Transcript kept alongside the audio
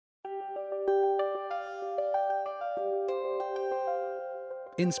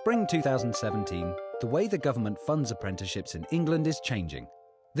In spring 2017, the way the government funds apprenticeships in England is changing.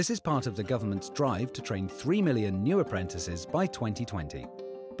 This is part of the government's drive to train 3 million new apprentices by 2020.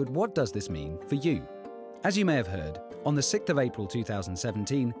 But what does this mean for you? As you may have heard, on the 6th of April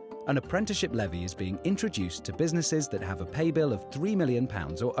 2017, an apprenticeship levy is being introduced to businesses that have a pay bill of £3 million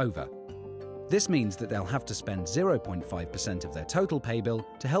or over. This means that they'll have to spend 0.5% of their total pay bill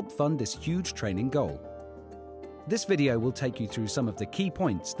to help fund this huge training goal. This video will take you through some of the key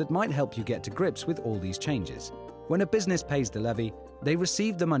points that might help you get to grips with all these changes. When a business pays the levy, they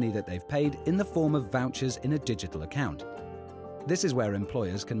receive the money that they've paid in the form of vouchers in a digital account. This is where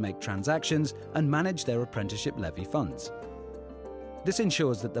employers can make transactions and manage their apprenticeship levy funds. This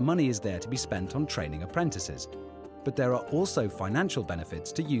ensures that the money is there to be spent on training apprentices. But there are also financial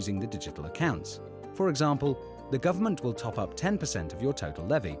benefits to using the digital accounts. For example, the government will top up 10% of your total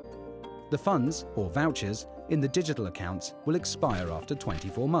levy. The funds, or vouchers, in the digital accounts will expire after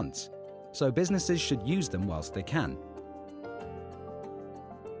 24 months, so businesses should use them whilst they can.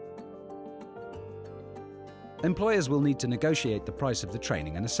 Employers will need to negotiate the price of the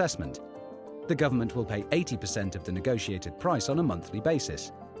training and assessment. The government will pay 80% of the negotiated price on a monthly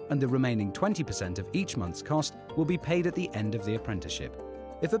basis, and the remaining 20% of each month's cost will be paid at the end of the apprenticeship.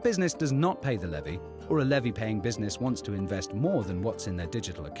 If a business does not pay the levy, or a levy-paying business wants to invest more than what's in their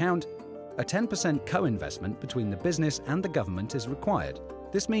digital account, a 10% co-investment between the business and the government is required.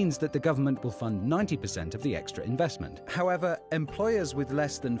 This means that the government will fund 90% of the extra investment. However, employers with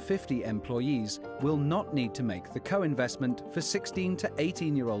less than 50 employees will not need to make the co-investment for 16 to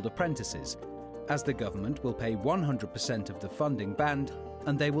 18-year-old apprentices, as the government will pay 100% of the funding band,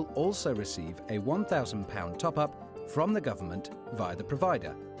 and they will also receive a £1,000 top-up from the government via the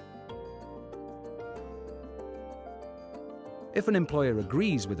provider. If an employer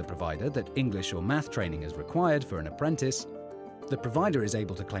agrees with a provider that English or math training is required for an apprentice, the provider is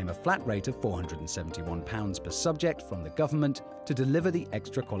able to claim a flat rate of £471 per subject from the government to deliver the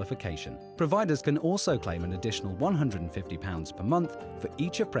extra qualification. Providers can also claim an additional £150 per month for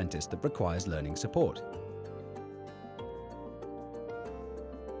each apprentice that requires learning support.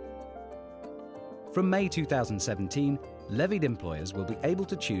 From May 2017, levied employers will be able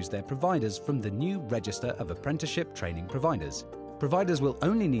to choose their providers from the new Register of Apprenticeship Training Providers. Providers will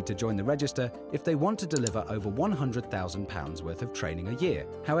only need to join the register if they want to deliver over £100,000 worth of training a year.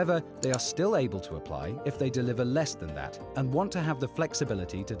 However, they are still able to apply if they deliver less than that and want to have the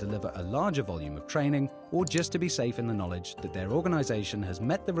flexibility to deliver a larger volume of training, or just to be safe in the knowledge that their organisation has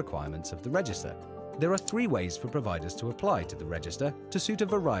met the requirements of the register. There are 3 ways for providers to apply to the register to suit a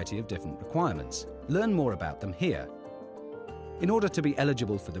variety of different requirements. Learn more about them here. In order to be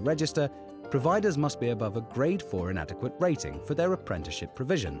eligible for the register, providers must be above a Grade 4 inadequate rating for their apprenticeship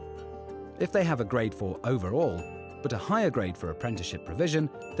provision. If they have a Grade 4 overall, but a higher grade for apprenticeship provision,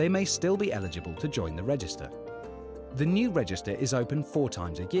 they may still be eligible to join the register. The new register is open 4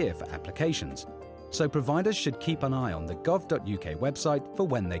 times a year for applications, so providers should keep an eye on the gov.uk website for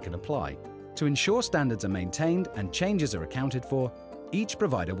when they can apply. To ensure standards are maintained and changes are accounted for, each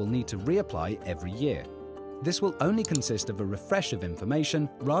provider will need to reapply every year. This will only consist of a refresh of information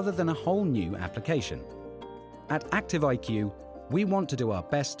rather than a whole new application. At Active IQ, we want to do our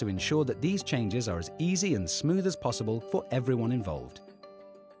best to ensure that these changes are as easy and smooth as possible for everyone involved.